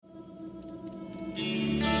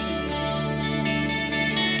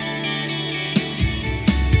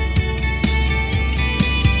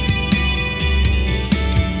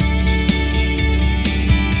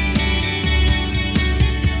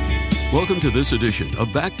Welcome to this edition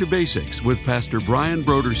of Back to Basics with Pastor Brian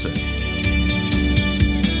Broderson.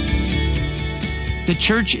 The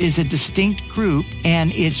church is a distinct group,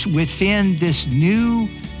 and it's within this new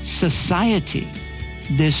society,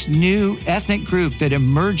 this new ethnic group that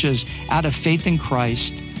emerges out of faith in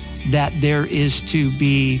Christ, that there is to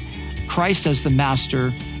be Christ as the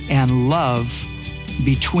master and love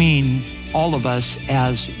between all of us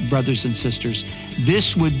as brothers and sisters.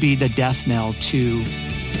 This would be the death knell to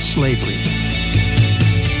slavery.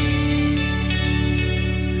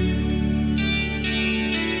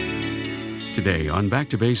 Today on Back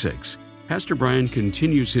to Basics, Pastor Brian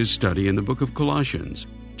continues his study in the book of Colossians.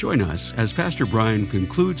 Join us as Pastor Brian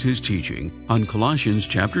concludes his teaching on Colossians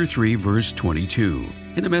chapter 3, verse 22,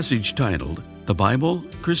 in a message titled, The Bible,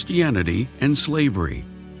 Christianity, and Slavery.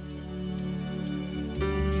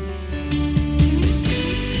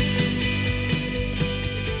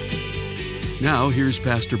 Now, here's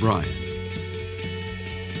Pastor Brian.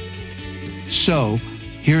 So,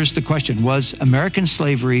 here's the question. Was American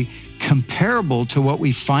slavery comparable to what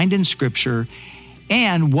we find in Scripture,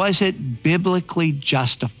 and was it biblically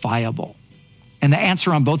justifiable? And the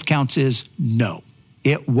answer on both counts is no.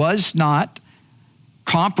 It was not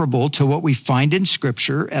comparable to what we find in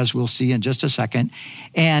Scripture, as we'll see in just a second,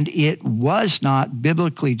 and it was not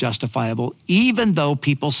biblically justifiable, even though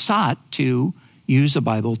people sought to use the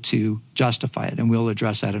Bible to justify it, and we'll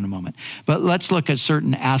address that in a moment. But let's look at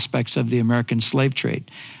certain aspects of the American slave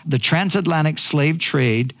trade. The transatlantic slave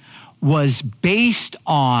trade was based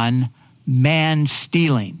on man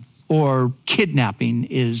stealing, or kidnapping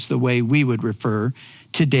is the way we would refer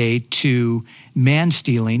today to man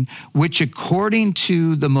stealing, which according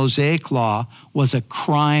to the Mosaic law was a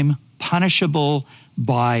crime punishable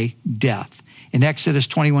by death. In Exodus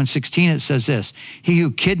 21:16, it says this, "He who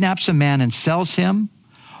kidnaps a man and sells him,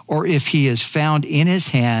 or if he is found in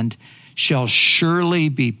his hand, shall surely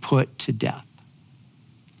be put to death."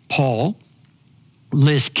 Paul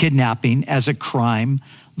lists kidnapping as a crime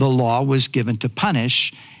the law was given to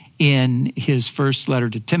punish in his first letter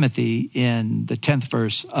to Timothy in the 10th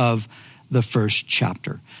verse of the first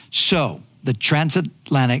chapter. So the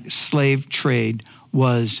transatlantic slave trade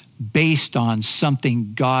was based on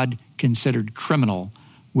something God considered criminal,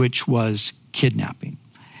 which was kidnapping.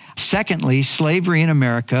 Secondly, slavery in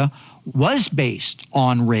America was based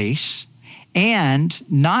on race, and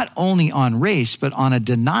not only on race, but on a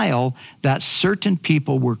denial that certain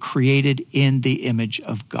people were created in the image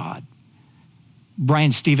of God.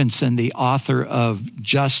 Brian Stevenson, the author of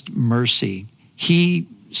Just Mercy, he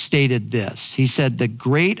stated this. He said, "The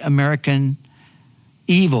great American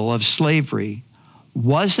evil of slavery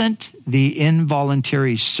wasn't the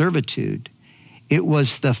involuntary servitude. It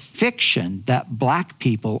was the fiction that black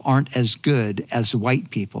people aren't as good as white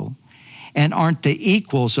people and aren't the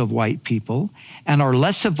equals of white people and are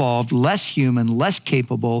less evolved, less human, less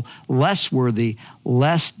capable, less worthy,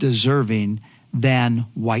 less deserving than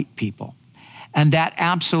white people." And that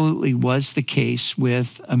absolutely was the case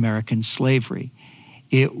with American slavery.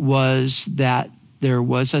 It was that there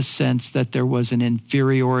was a sense that there was an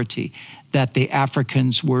inferiority, that the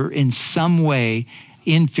Africans were in some way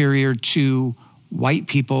inferior to white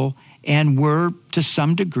people and were to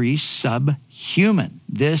some degree subhuman.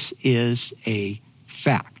 This is a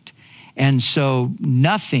fact. And so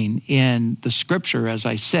nothing in the Scripture, as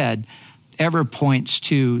I said, ever points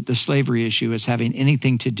to the slavery issue as having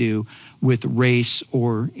anything to do with race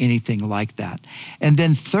or anything like that. And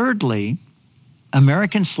then thirdly,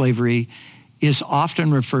 American slavery is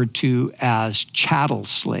often referred to as chattel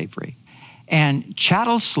slavery. And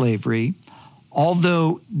chattel slavery,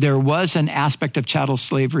 although there was an aspect of chattel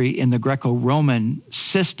slavery in the Greco-Roman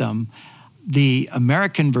system, the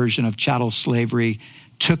American version of chattel slavery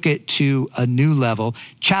took it to a new level.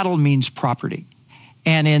 Chattel means property.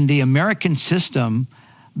 And in the American system,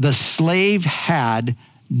 the slave had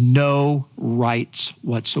no rights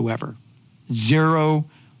whatsoever. Zero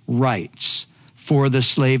rights for the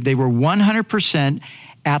slave. They were 100%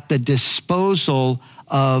 at the disposal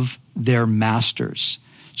of their masters.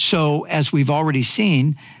 So as we've already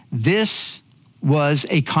seen, this was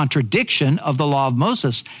a contradiction of the law of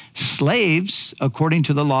Moses. Slaves, according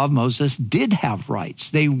to the law of Moses, did have rights.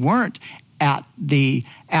 They weren't at the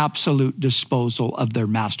absolute disposal of their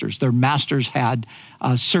masters. Their masters had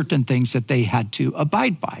certain things that they had to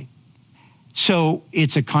abide by. So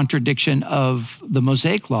it's a contradiction of the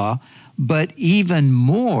Mosaic law, but even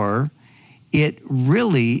more, it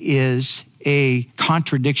really is a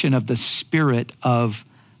contradiction of the spirit of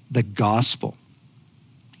the gospel.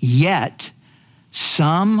 Yet,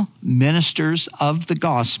 some ministers of the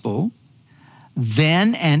gospel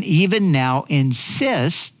then and even now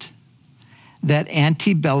insist that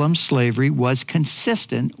antebellum slavery was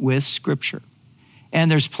consistent with Scripture. And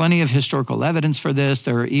there's plenty of historical evidence for this.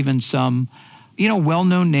 There are even some,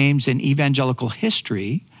 well-known names in evangelical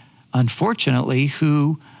history, unfortunately,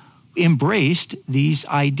 who embraced these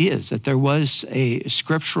ideas that there was a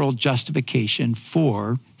scriptural justification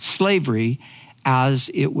for slavery as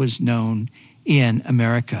it was known in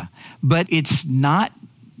America. But it's not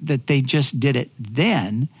that they just did it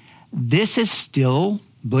then. This is still,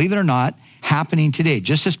 believe it or not, happening today.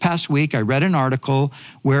 Just this past week, I read an article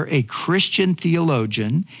where a Christian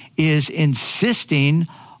theologian is insisting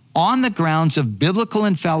on the grounds of biblical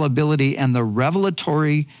infallibility and the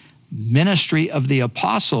revelatory ministry of the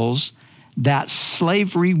apostles that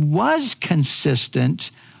slavery was consistent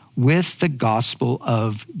with the gospel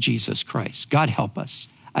of Jesus Christ. God help us.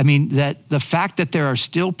 I mean, that the fact that there are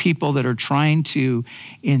still people that are trying to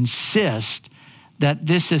insist that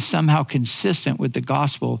this is somehow consistent with the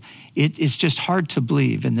gospel, it's just hard to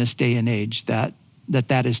believe in this day and age that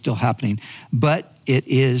is still happening. But it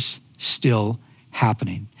is still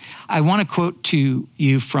happening. I want to quote to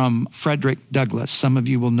you from Frederick Douglass. Some of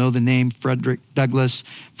you will know the name Frederick Douglass.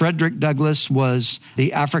 Frederick Douglass was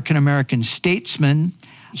the African-American statesman.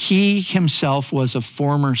 He himself was a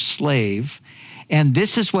former slave. And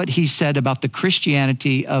this is what he said about the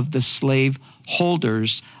Christianity of the slave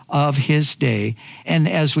holders of his day. And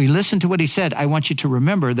as we listen to what he said, I want you to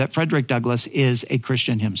remember that Frederick Douglass is a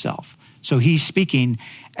Christian himself. So he's speaking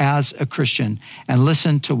as a Christian, and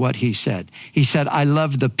listen to what he said. He said, "I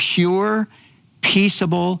love the pure,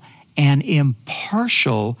 peaceable, and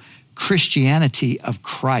impartial Christianity of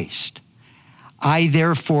Christ. I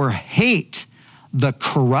therefore hate the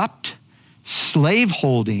corrupt,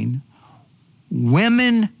 slave-holding,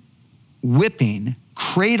 women-whipping,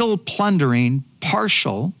 cradle-plundering,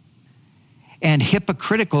 partial, and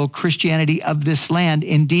hypocritical Christianity of this land.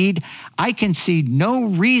 Indeed, I can see no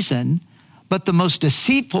reason but the most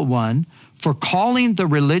deceitful one for calling the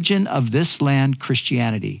religion of this land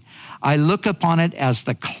Christianity. I look upon it as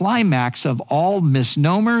the climax of all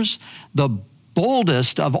misnomers, the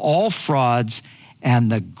boldest of all frauds,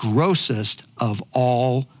 and the grossest of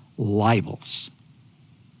all libels."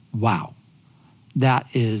 Wow, that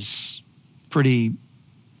is pretty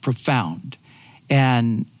profound.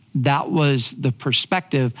 And that was the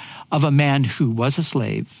perspective of a man who was a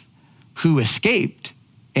slave, who escaped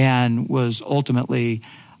and was ultimately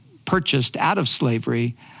purchased out of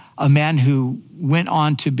slavery, a man who went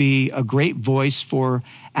on to be a great voice for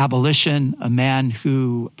abolition, a man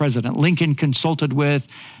who President Lincoln consulted with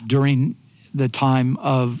during the time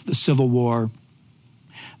of the Civil War,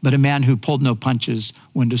 but a man who pulled no punches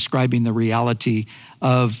when describing the reality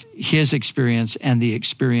of his experience and the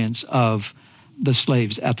experience of the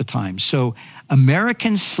slaves at the time. So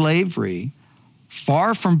American slavery,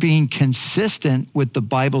 far from being consistent with the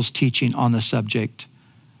Bible's teaching on the subject,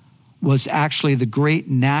 was actually the great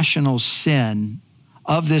national sin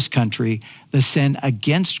of this country, the sin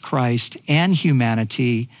against Christ and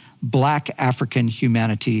humanity, Black African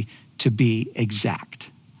humanity to be exact.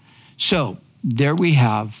 So there we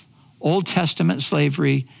have Old Testament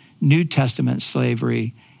slavery, New Testament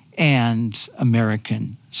slavery, and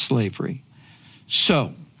American slavery.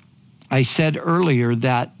 So I said earlier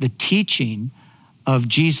that the teaching of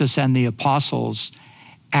Jesus and the apostles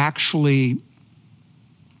actually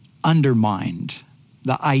undermined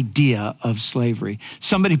the idea of slavery.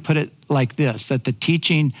 Somebody put it like this, that the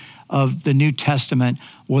teaching of the New Testament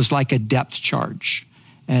was like a depth charge.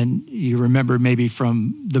 And you remember maybe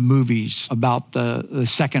from the movies about the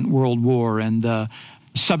Second World War and the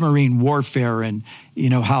submarine warfare, and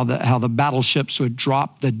how the battleships would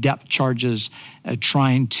drop the depth charges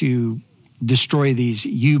trying to destroy these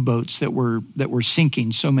U-boats that were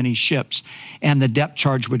sinking so many ships, and the depth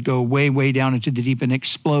charge would go way, way down into the deep and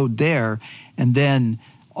explode there, and then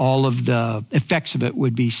all of the effects of it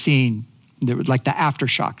would be seen. There was like the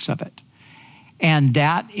aftershocks of it. And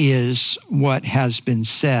that is what has been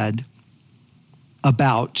said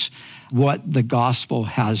about what the gospel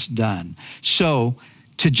has done. So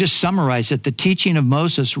to just summarize it, the teaching of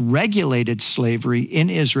Moses regulated slavery in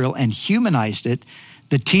Israel and humanized it.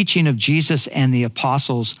 The teaching of Jesus and the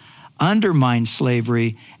apostles undermined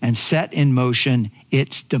slavery and set in motion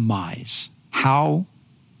its demise. How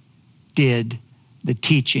did the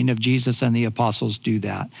teaching of Jesus and the apostles do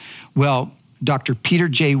that? Well, Dr. Peter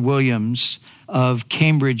J. Williams of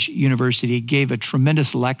Cambridge University gave a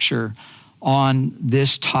tremendous lecture on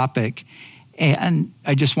this topic. And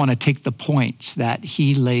I just want to take the points that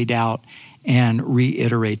he laid out and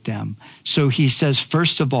reiterate them. So he says,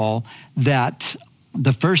 first of all, that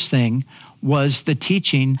the first thing was the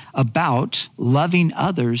teaching about loving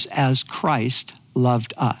others as Christ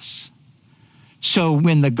loved us. So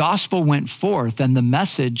when the gospel went forth and the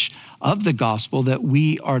message of the gospel that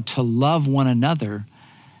we are to love one another,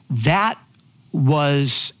 that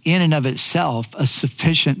was in and of itself a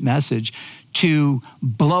sufficient message to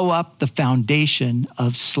blow up the foundation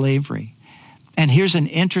of slavery. And here's an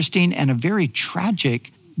interesting and a very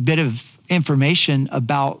tragic bit of information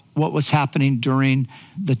about what was happening during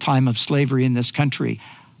the time of slavery in this country.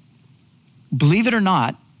 Believe it or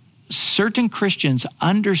not, certain Christians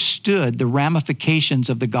understood the ramifications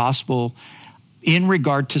of the gospel in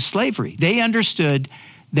regard to slavery. They understood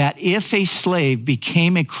that if a slave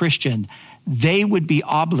became a Christian, they would be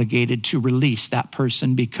obligated to release that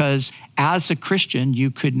person, because as a Christian, you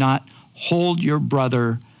could not hold your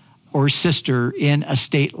brother or sister in a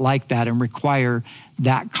state like that and require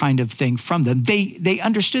that kind of thing from them. They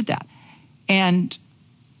understood that. And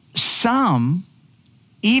some,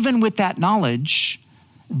 even with that knowledge,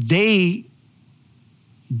 they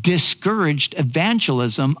discouraged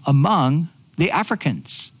evangelism among the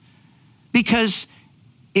Africans. Because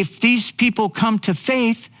if these people come to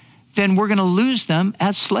faith, then we're going to lose them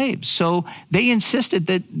as slaves. So they insisted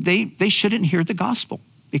that they shouldn't hear the gospel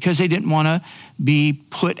because they didn't want to be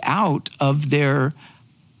put out of their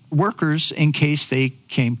workers in case they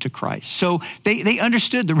came to Christ. So they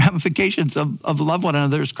understood the ramifications of love one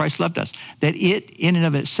another as Christ loved us, that it in and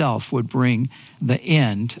of itself would bring the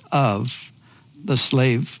end of the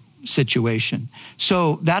slave situation.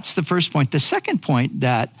 So that's the first point. The second point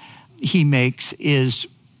that he makes is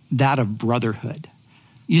that of brotherhood.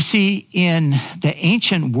 You see, in the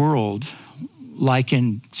ancient world, like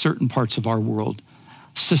in certain parts of our world,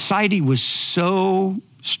 society was so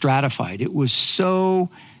stratified, it was so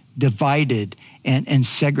divided and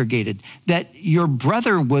segregated that your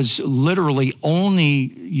brother was literally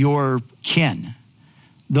only your kin.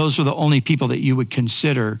 Those were the only people that you would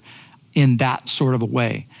consider in that sort of a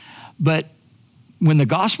way. But when the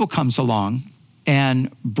gospel comes along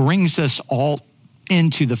and brings us all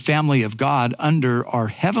into the family of God under our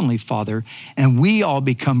Heavenly Father, and we all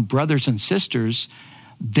become brothers and sisters,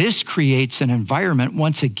 this creates an environment,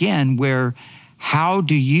 once again, where how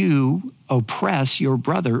do you oppress your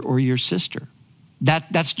brother or your sister?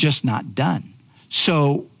 That's just not done.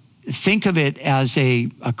 So think of it as a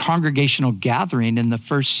congregational gathering in the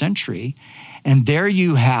first century, and there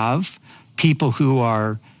you have people who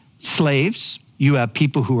are slaves, you have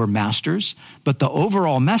people who are masters, but the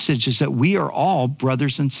overall message is that we are all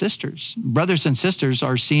brothers and sisters. Brothers and sisters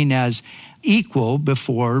are seen as equal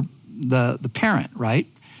before the parent, right?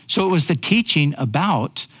 So it was the teaching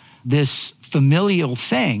about this familial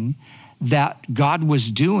thing that God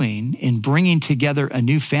was doing in bringing together a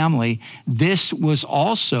new family. This was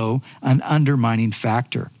also an undermining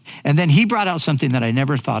factor. And then he brought out something that I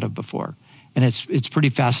never thought of before, and it's pretty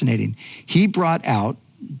fascinating. He brought out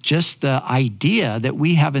just the idea that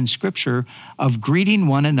we have in Scripture of greeting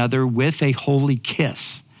one another with a holy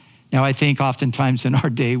kiss. Now, I think oftentimes in our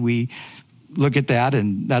day we look at that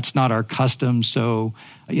and that's not our custom. So,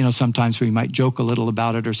 sometimes we might joke a little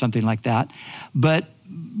about it or something like that. But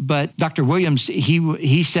Dr. Williams,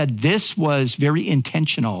 he said this was very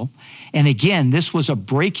intentional. And again, this was a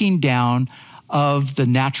breaking down of the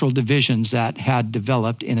natural divisions that had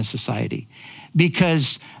developed in a society.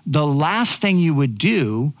 Because the last thing you would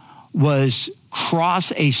do was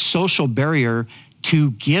cross a social barrier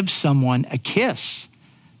to give someone a kiss.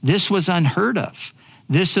 This was unheard of.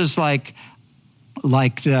 This is like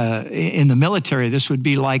in the military, this would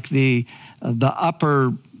be like the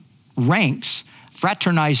upper ranks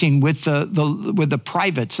fraternizing with the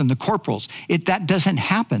privates and the corporals. That doesn't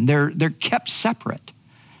happen. They're kept separate.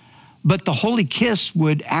 But the holy kiss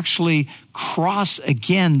would actually cross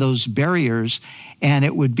again those barriers, and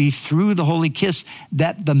it would be through the holy kiss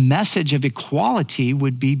that the message of equality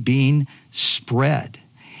would be being spread.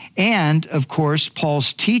 And of course,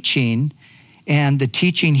 Paul's teaching and the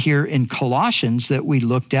teaching here in Colossians that we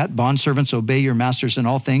looked at, bondservants, obey your masters in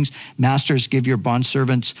all things. Masters, give your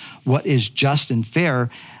bondservants what is just and fair.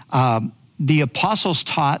 The apostles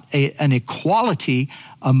taught an equality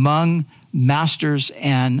among masters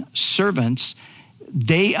and servants.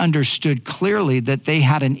 They understood clearly that they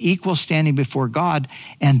had an equal standing before God,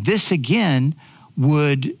 and this again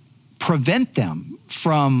would prevent them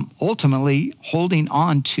from ultimately holding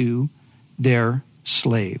on to their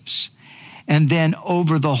slaves. And then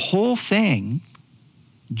over the whole thing,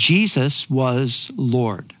 Jesus was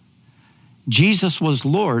Lord. Jesus was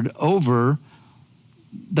Lord over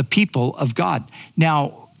the people of God.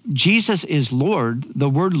 Now, Jesus is Lord. The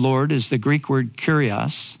word Lord is the Greek word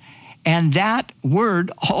kurios, And that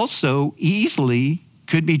word also easily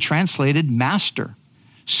could be translated master.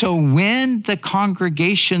 So when the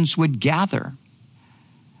congregations would gather,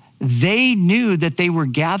 they knew that they were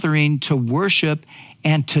gathering to worship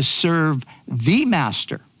and to serve the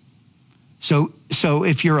master. So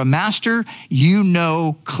if you're a master, you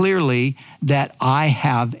know clearly that I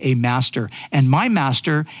have a master. And my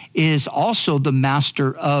master is also the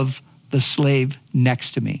master of the slave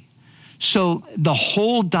next to me. So the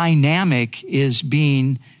whole dynamic is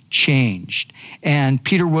being changed. And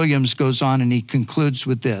Peter Williams goes on and he concludes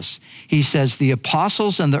with this. He says, the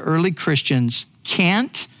apostles and the early Christians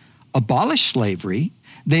can't abolish slavery.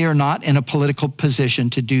 They are not in a political position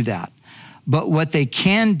to do that. But what they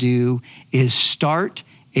can do is start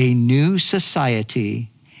a new society,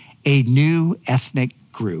 a new ethnic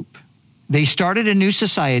group. They started a new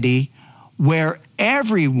society where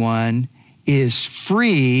everyone is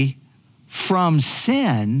free from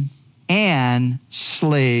sin and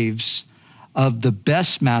slaves of the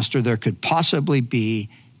best master there could possibly be,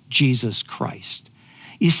 Jesus Christ.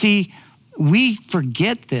 You see, we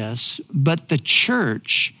forget this, but the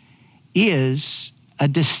church is a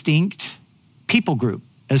distinct people group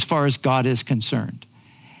as far as God is concerned.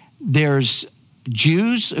 There's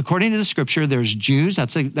Jews, according to the scripture, there's Jews,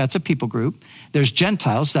 that's a people group. There's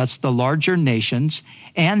Gentiles, that's the larger nations.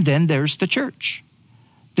 And then there's the church.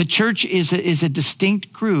 The church is a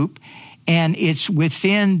distinct group, and it's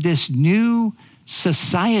within this new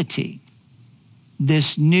society,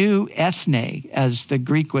 this new ethne, as the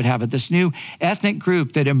Greek would have it, this new ethnic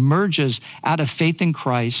group that emerges out of faith in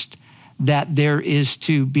Christ, that there is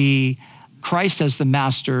to be Christ as the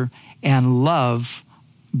master and love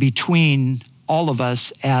between all of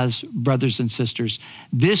us as brothers and sisters.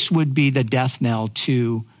 This would be the death knell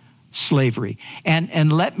to slavery.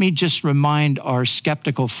 And let me just remind our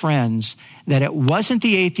skeptical friends that it wasn't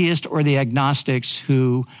the atheists or the agnostics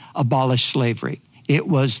who abolished slavery. It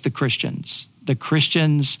was the Christians. The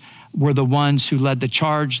Christians were the ones who led the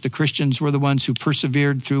charge. The Christians were the ones who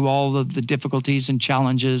persevered through all of the difficulties and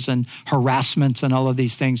challenges and harassments and all of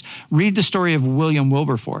these things. Read the story of William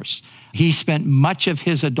Wilberforce. He spent much of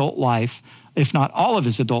his adult life, if not all of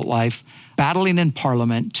his adult life, battling in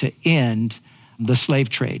Parliament to end the slave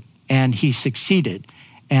trade. And he succeeded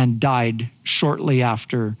and died shortly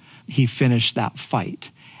after he finished that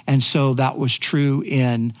fight. And so that was true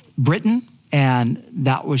in Britain, and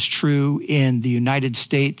that was true in the United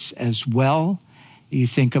States as well. You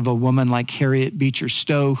think of a woman like Harriet Beecher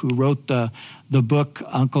Stowe, who wrote the book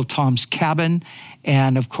Uncle Tom's Cabin.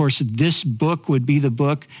 And of course, this book would be the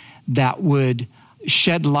book that would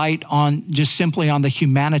shed light on just simply on the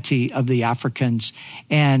humanity of the Africans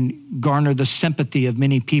and garner the sympathy of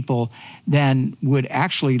many people, then would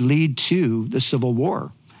actually lead to the Civil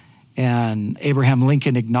War. And Abraham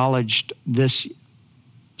Lincoln acknowledged this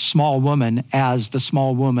small woman as the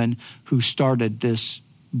small woman who started this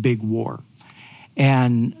big war.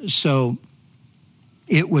 And so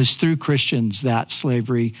it was through Christians that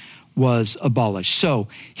slavery was abolished. So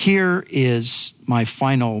here is my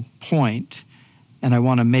final point, and I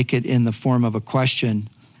want to make it in the form of a question.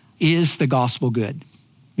 Is the gospel good?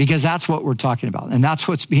 Because that's what we're talking about, and that's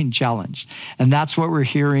what's being challenged. And that's what we're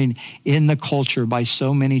hearing in the culture by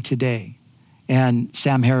so many today. And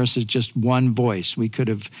Sam Harris is just one voice. We could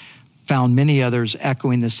have found many others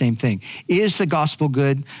echoing the same thing. Is the gospel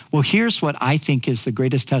good? Well, here's what I think is the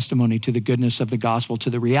greatest testimony to the goodness of the gospel, to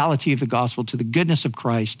the reality of the gospel, to the goodness of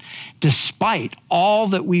Christ, despite all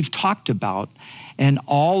that we've talked about and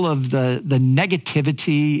all of the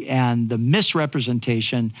negativity and the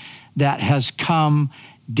misrepresentation that has come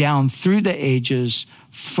down through the ages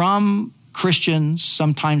from Christians,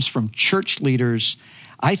 sometimes from church leaders.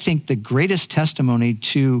 I think the greatest testimony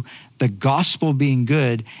to the gospel being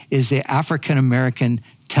good is the African-American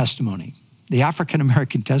testimony. The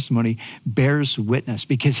African-American testimony bears witness,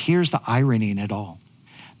 because here's the irony in it all.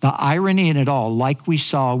 The irony in it all, like we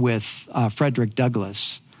saw with Frederick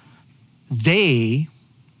Douglass, they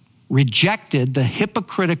rejected the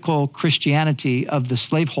hypocritical Christianity of the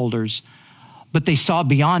slaveholders, but they saw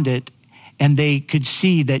beyond it, and they could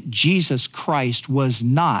see that Jesus Christ was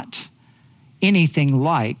not anything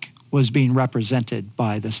like was being represented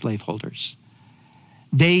by the slaveholders.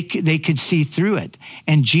 They could see through it.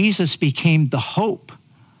 And Jesus became the hope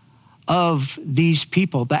of these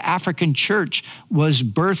people. The African church was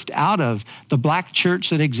birthed out of, the black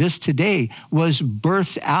church that exists today was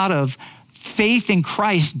birthed out of faith in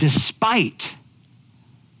Christ despite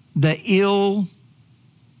the ill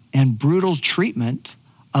and brutal treatment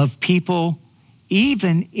of people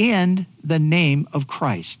even in the name of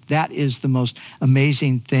Christ. That is the most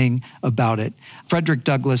amazing thing about it. Frederick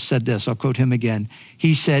Douglass said this, I'll quote him again.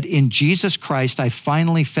 He said, "In Jesus Christ, I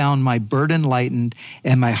finally found my burden lightened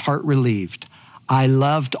and my heart relieved. I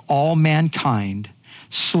loved all mankind,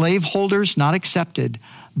 slaveholders not excepted,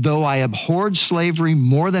 though I abhorred slavery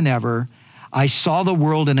more than ever. I saw the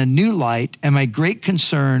world in a new light, and my great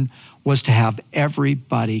concern was to have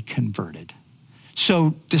everybody converted."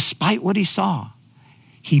 So despite what he saw,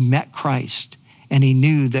 he met Christ, and he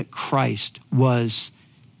knew that Christ was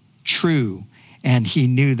true, and he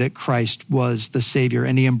knew that Christ was the Savior,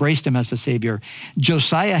 and he embraced him as the Savior.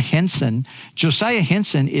 Josiah Henson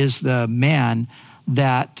is the man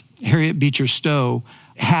that Harriet Beecher Stowe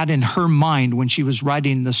had in her mind when she was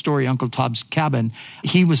writing the story, Uncle Tom's Cabin.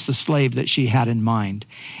 He was the slave that she had in mind.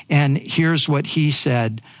 And here's what he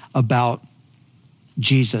said about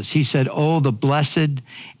Jesus. He said, "Oh, the blessed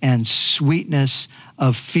and sweetness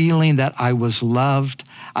of feeling that I was loved.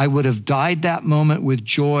 I would have died that moment with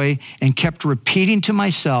joy and kept repeating to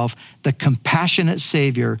myself, the compassionate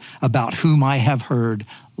Savior about whom I have heard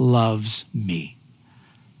loves me."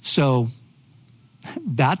 So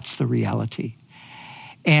that's the reality.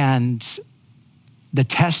 And the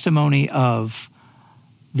testimony of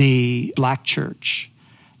the Black church,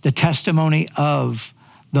 the testimony of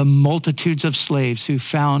the multitudes of slaves who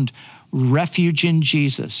found refuge in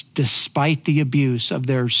Jesus despite the abuse of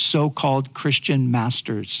their so-called Christian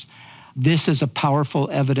masters. This is a powerful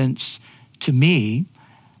evidence to me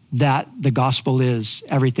that the gospel is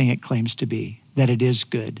everything it claims to be, that it is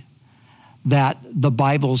good, that the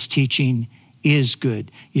Bible's teaching is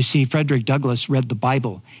good. You see, Frederick Douglass read the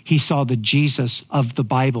Bible. He saw the Jesus of the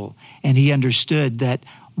Bible, and he understood that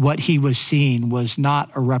what he was seeing was not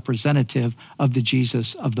a representative of the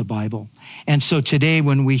Jesus of the Bible. And so today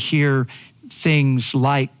when we hear things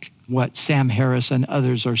like what Sam Harris and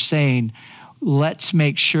others are saying, let's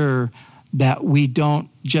make sure that we don't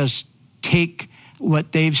just take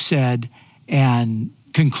what they've said and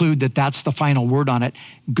conclude that that's the final word on it.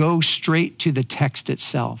 Go straight to the text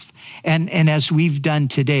itself. And as we've done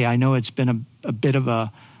today, I know it's been a bit of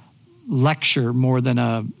a lecture more than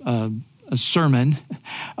a sermon,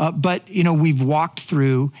 but we've walked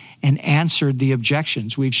through and answered the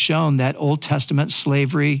objections. We've shown that Old Testament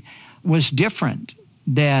slavery was different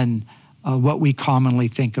than what we commonly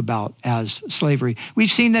think about as slavery. We've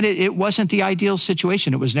seen that it wasn't the ideal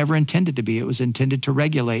situation. It was never intended to be. It was intended to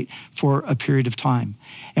regulate for a period of time.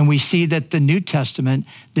 And we see that the New Testament,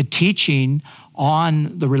 the teaching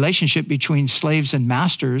on the relationship between slaves and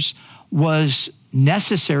masters, was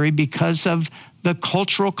necessary because of the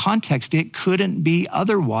cultural context. It couldn't be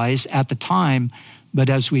otherwise at the time, but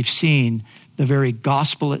as we've seen, the very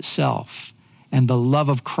gospel itself and the love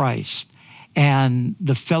of Christ and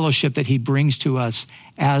the fellowship that he brings to us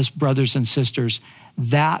as brothers and sisters,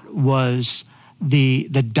 that was the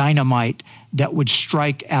dynamite that would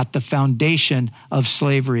strike at the foundation of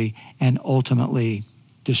slavery and ultimately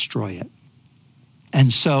destroy it.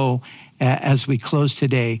 And so as we close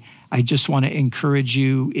today, I just want to encourage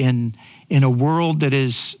you in a world that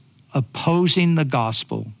is opposing the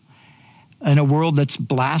gospel, in a world that's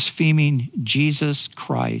blaspheming Jesus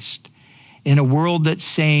Christ, in a world that's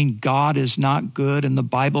saying God is not good and the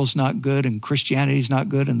Bible's not good and Christianity is not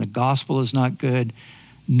good and the gospel is not good,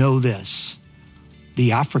 know this: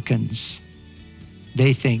 the Africans,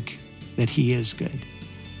 they think that he is good.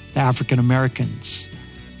 The African Americans,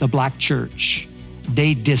 the Black church,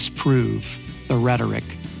 they disprove the rhetoric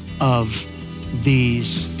of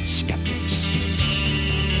these skeptics.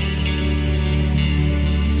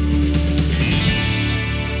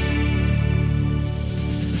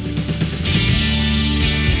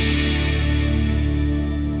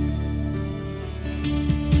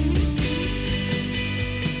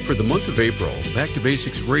 For the month of April, Back to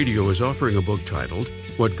Basics Radio is offering a book titled,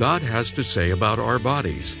 What God Has to Say About Our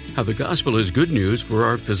Bodies, How the Gospel is Good News for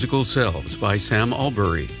Our Physical Selves by Sam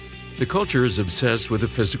Allberry. The culture is obsessed with the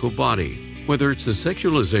physical body, whether it's the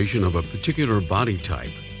sexualization of a particular body type,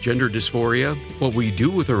 gender dysphoria, what we do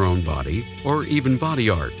with our own body, or even body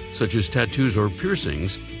art, such as tattoos or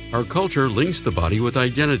piercings. Our culture links the body with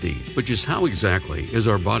identity, but just how exactly is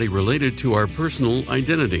our body related to our personal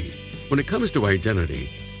identity? When it comes to identity,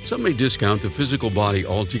 some may discount the physical body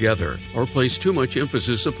altogether or place too much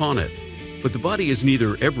emphasis upon it. But the body is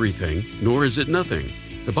neither everything, nor is it nothing.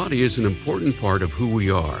 The body is an important part of who we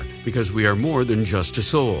are because we are more than just a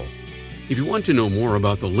soul. If you want to know more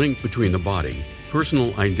about the link between the body,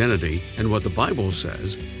 personal identity and what the Bible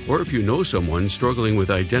says, or if you know someone struggling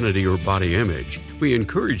with identity or body image, we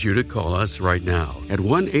encourage you to call us right now at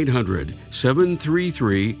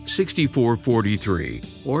 1-800-733-6443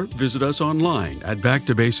 or visit us online at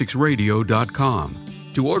backtobasicsradio.com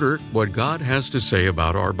to order What God Has to Say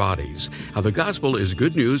About Our Bodies, How the Gospel is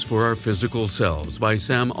Good News for Our Physical Selves by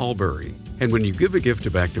Sam Albury. And when you give a gift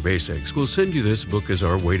to Back to Basics, we'll send you this book as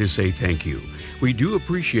our way to say thank you. We do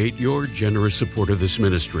appreciate your generous support of this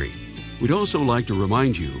ministry. We'd also like to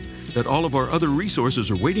remind you that all of our other resources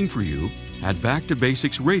are waiting for you at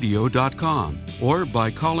backtobasicsradio.com or by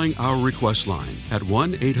calling our request line at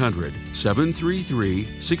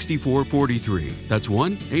 1-800-733-6443. That's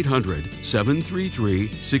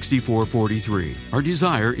 1-800-733-6443. Our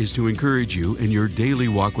desire is to encourage you in your daily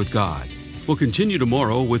walk with God. We'll continue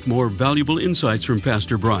tomorrow with more valuable insights from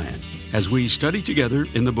Pastor Brian as we study together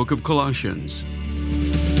in the book of Colossians.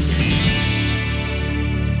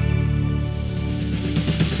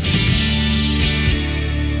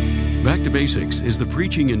 Back to Basics is the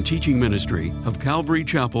preaching and teaching ministry of Calvary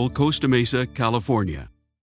Chapel, Costa Mesa, California.